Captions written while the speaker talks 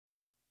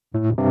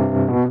I'm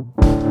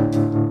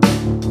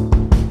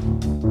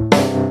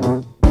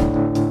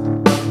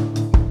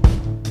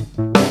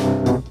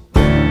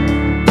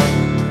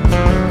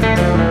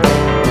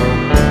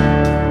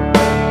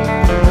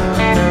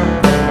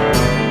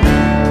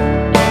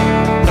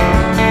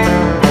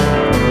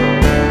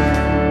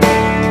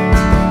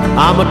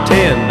a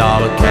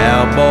 $10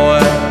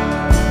 cowboy,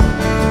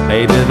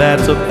 maybe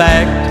that's a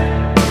fact.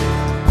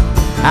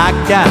 I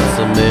got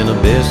some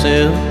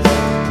inhibitions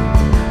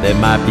that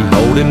might be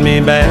holding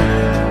me back.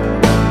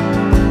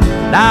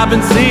 I've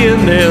been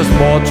seeing this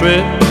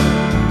portrait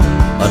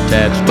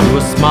attached to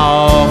a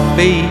small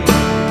fee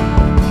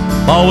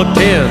for a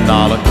 $10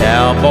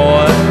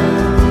 cowboy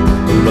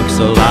who looks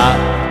a lot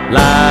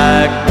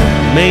like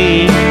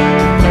me.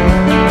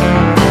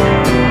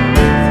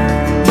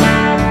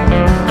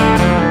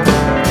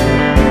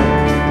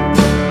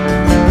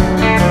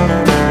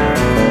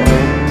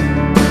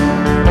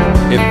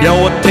 If you're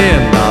a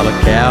 $10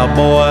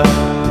 cowboy,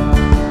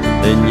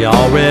 then you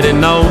already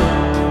know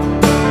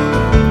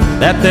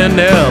that there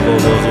never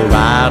was a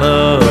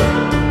rider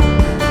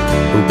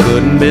who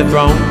couldn't be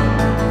thrown.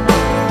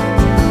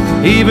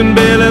 Even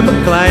Billy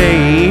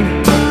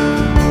McLean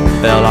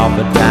fell off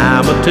a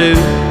time or two.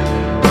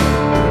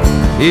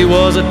 He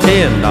was a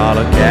 $10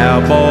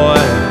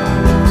 cowboy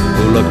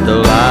who looked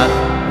a lot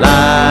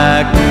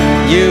like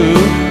you.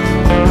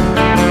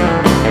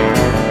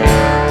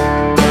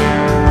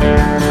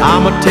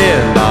 I'm a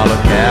 $10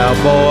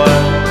 cowboy,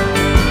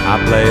 I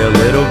play a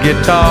little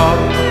guitar.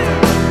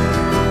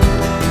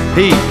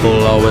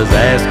 People always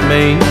ask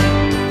me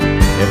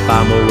if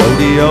I'm a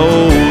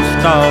rodeo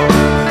star.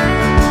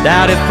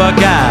 Doubt if I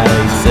got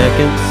 8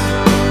 seconds,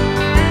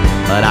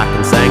 but I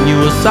can sing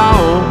you a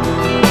song.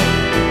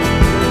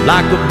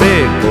 Like a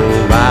big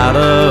bull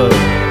rider,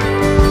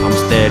 I'm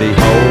steady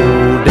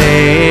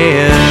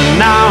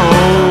holding on.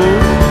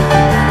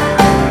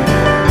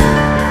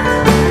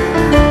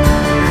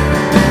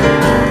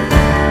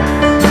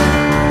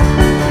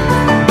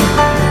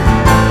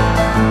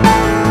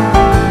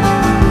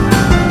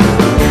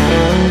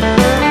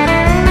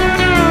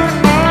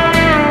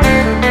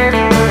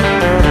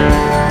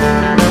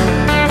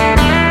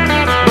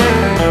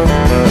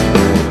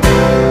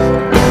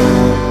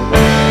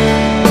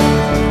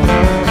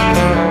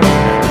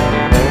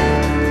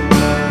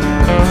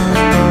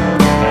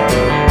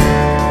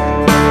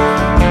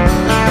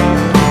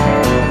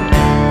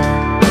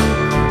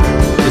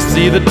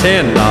 See the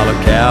 $10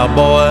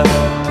 cowboy,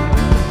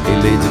 he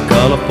leads a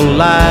colorful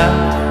life.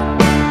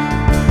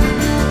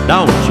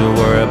 Don't you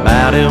worry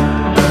about him,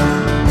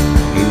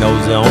 he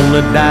knows he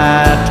only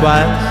died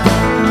twice.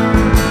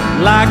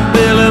 Like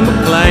Billy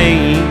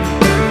McLean,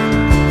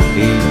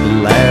 he's the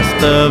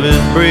last of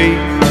his breed.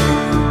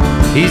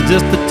 He's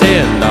just a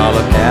 $10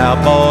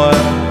 cowboy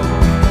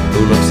who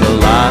looks a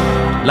lot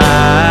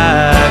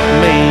like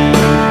me.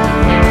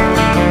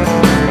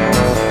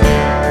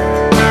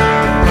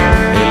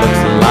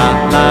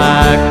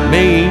 Like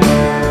me, he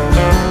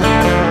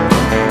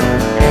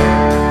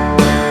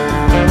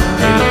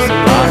looks a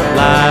lot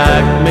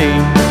like me.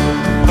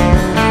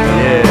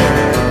 Yeah,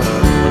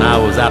 when I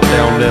was out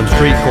there on them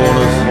street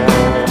corners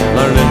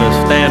learning to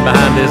stand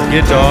behind this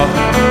guitar,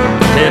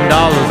 $10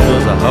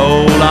 was a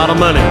whole lot of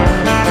money.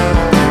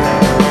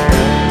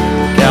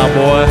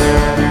 Cowboy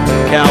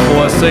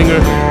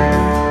singer,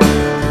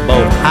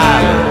 both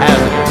highly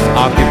hazardous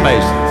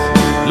occupations.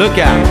 Look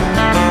out.